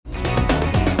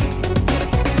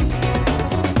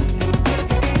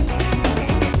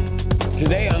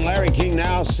Today on Larry King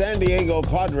Now, San Diego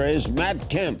Padres, Matt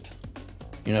Kemp.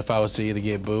 You know, if I was to either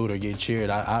get booed or get cheered,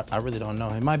 I really don't know.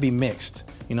 It might be mixed.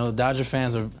 You know, the Dodger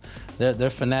fans they're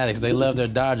fanatics. They love their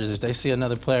Dodgers. If they see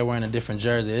another player wearing a different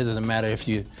jersey, it doesn't matter if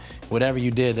whatever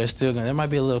you did, there might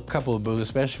be a little couple of boos,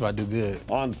 especially if I do good.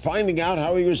 On finding out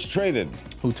how he was traded.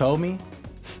 Who told me?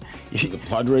 Did the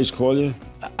Padres call you?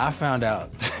 I found out.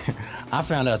 I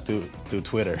found out through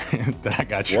Twitter that I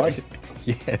got traded.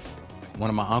 What? Yes. One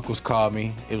of my uncles called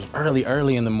me. It was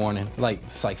early in the morning.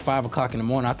 It's like 5 o'clock in the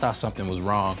morning. I thought something was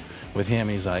wrong with him.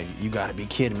 He's like, "You gotta be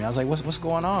kidding me." I was like, "What's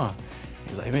going on?"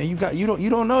 He's like, "Man, you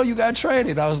don't know you got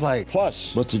traded." I was like,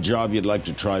 Plus, what's a job you'd like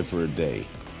to try for a day?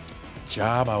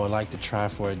 Job I would like to try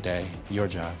for a day. Your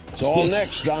job. It's all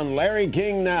next on Larry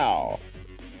King Now.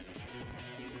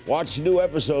 Watch new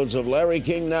episodes of Larry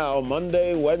King Now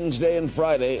Monday, Wednesday, and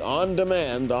Friday on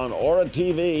demand on Ora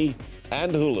TV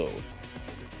and Hulu.